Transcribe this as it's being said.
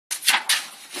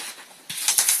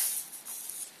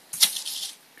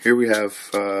here we have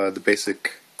the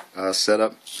basic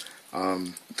setup. A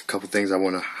couple things I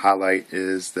want to highlight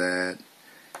is that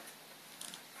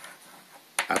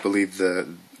I believe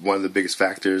one of the biggest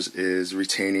factors is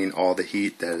retaining all the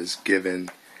heat that is given,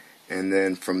 and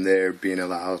then from there being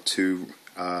allowed to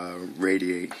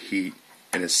radiate heat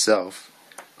in itself,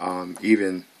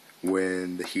 even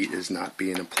when the heat is not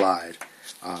being applied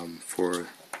for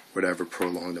whatever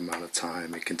prolonged amount of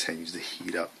time. It continues to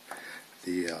heat up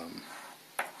the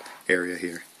area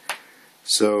here.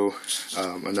 So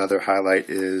another highlight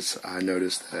is I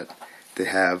noticed that they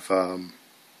have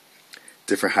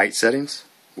different height settings,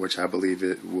 which I believe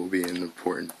it will be an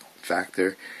important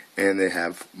factor, and they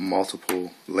have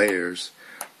multiple layers,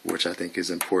 which I think is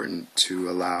important to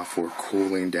allow for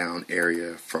cooling down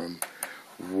area from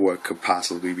what could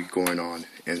possibly be going on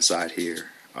inside here.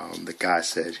 The guy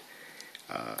said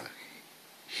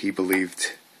he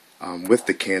believed with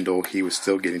the candle he was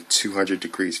still getting 200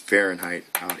 degrees Fahrenheit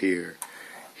out here.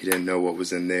 He didn't know what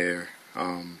was in there.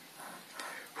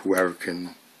 Whoever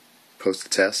can post a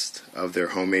test of their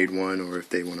homemade one, or if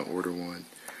they want to order one.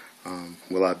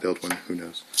 Will I build one? Who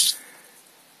knows?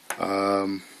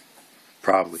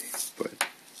 Probably, but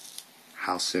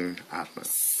how soon? I don't know.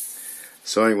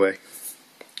 So anyway,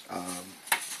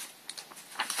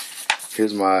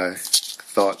 here's my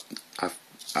thought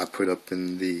I put up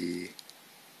in the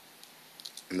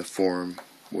forum,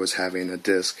 was having a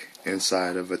disc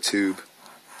inside of a tube.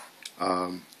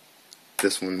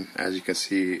 This one, as you can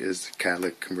see, is the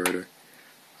catalytic converter,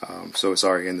 so it's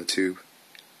already in the tube.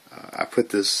 I put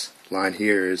this line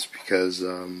here is because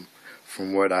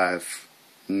from what I've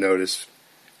noticed,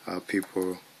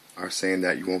 people are saying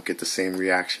that you won't get the same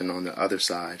reaction on the other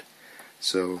side,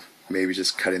 so maybe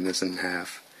just cutting this in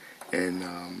half and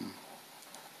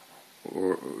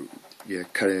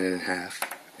cutting it in half,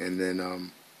 and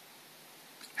then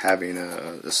having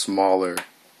a smaller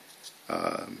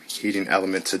heating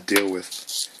element to deal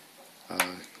with.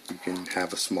 You can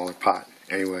have a smaller pot.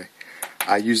 Anyway,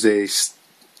 I use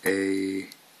a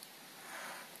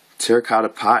terracotta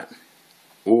pot,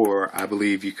 or I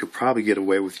believe you could probably get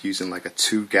away with using like a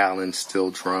 2-gallon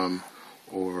steel drum,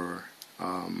 or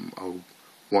a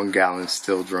 1-gallon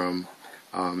steel drum,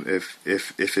 if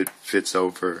it fits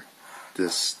over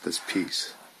this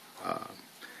piece.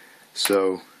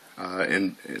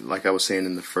 And like I was saying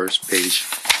in the first page,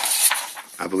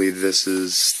 I believe this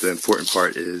is the important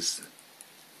part.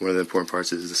 One of the important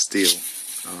parts is the steel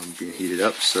being heated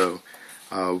up. So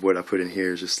what I put in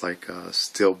here is just like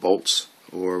steel bolts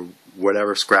or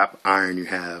whatever scrap iron you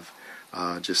have,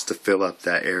 just to fill up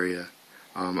that area.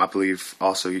 I believe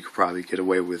also you could probably get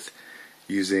away with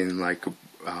using like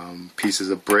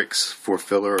pieces of bricks for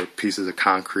filler, or pieces of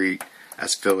concrete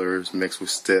as fillers mixed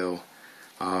with steel.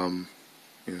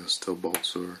 Steel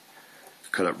bolts, or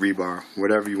cut up rebar,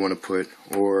 whatever you want to put,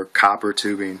 or copper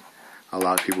tubing. A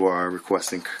lot of people are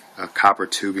requesting a copper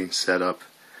tubing setup,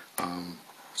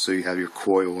 so you have your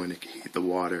coil and it can heat the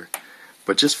water.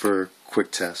 But just for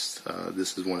quick test,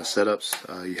 this is one of the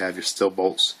setups. You have your steel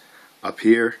bolts up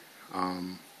here,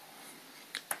 and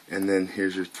then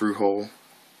here's your through hole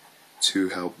to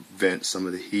help vent some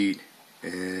of the heat,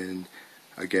 and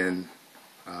again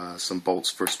some bolts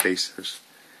for spacers.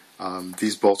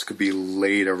 These bolts could be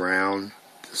laid around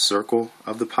the circle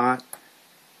of the pot,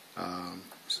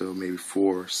 so maybe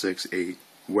 4, 6, 8,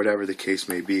 whatever the case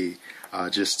may be,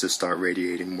 just to start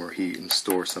radiating more heat and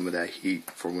store some of that heat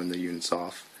for when the unit's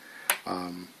off.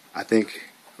 I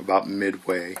think about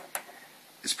midway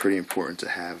it's pretty important to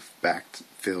have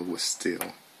backfilled with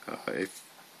steel. If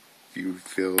you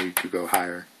feel you could go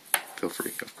higher, feel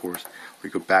free, of course, or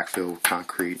you could backfill with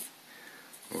concrete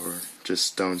or just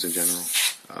stones in general.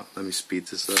 Let me speed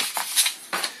this up.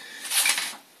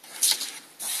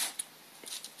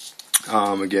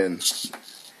 Again,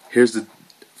 here's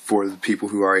for the people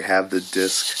who already have the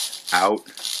disc out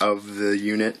of the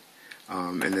unit,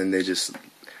 and then they just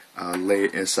lay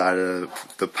it inside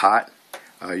of the pot.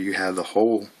 You have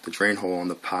the drain hole on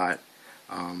the pot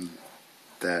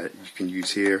that you can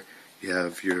use here. You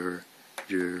have your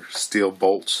steel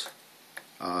bolts,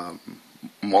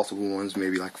 multiple ones,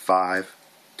 maybe like 5,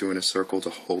 doing a circle to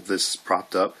hold this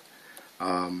propped up,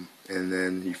 and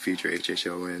then you feed your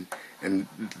HHO in, and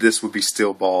this would be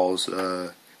steel balls,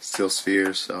 steel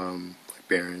spheres, like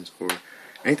bearings or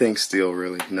anything steel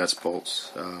really, nuts,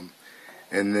 bolts,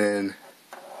 and then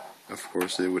of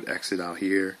course it would exit out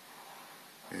here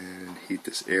and heat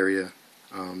this area.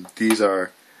 These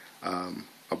are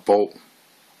a bolt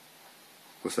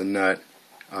with a nut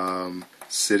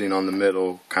sitting on the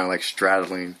middle, kind of like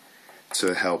straddling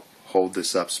to help hold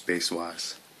this up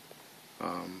space-wise.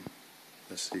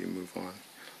 Let's see, move on.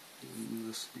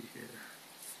 let's see here.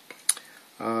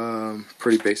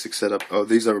 Pretty basic setup. Oh,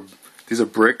 these are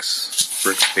brick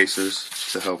spacers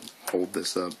to help hold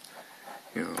this up.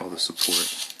 You know, all the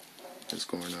support is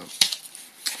going up.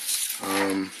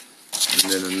 And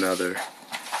then another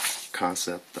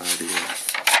concept idea,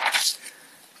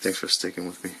 thanks for sticking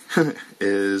with me,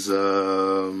 is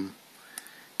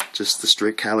just the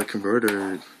straight catalytic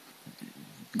converter,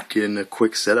 getting a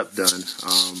quick setup done.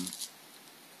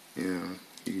 You know,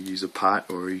 you can use a pot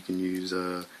or you can use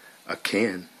a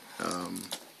can,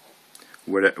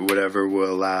 whatever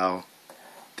will allow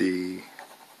the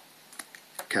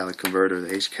catalytic converter, the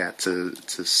HCAT,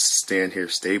 to stand here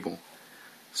stable.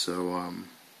 So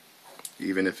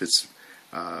even if it's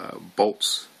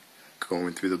bolts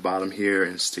going through the bottom here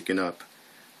and sticking up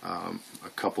a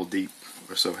couple deep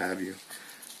or so have you,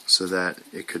 so that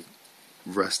it could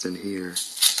rest in here.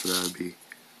 So that would be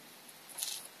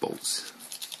bolts,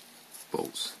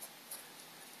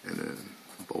 and then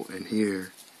bolt in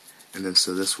here, and then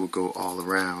so this will go all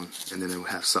around, and then it will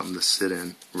have something to sit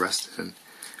in, rest in.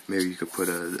 Maybe you could put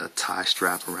a tie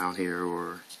strap around here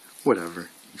or whatever.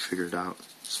 You figure it out,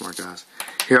 smart guys.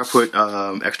 Here I put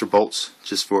extra bolts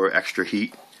just for extra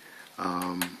heat.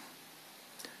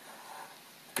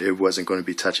 It wasn't going to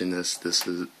be touching this. This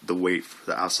is the weight for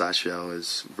the outside shell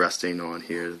is resting on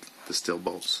here, the steel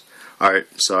bolts. Alright,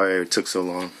 sorry it took so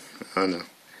long. I don't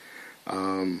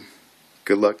know.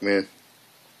 Good luck, man.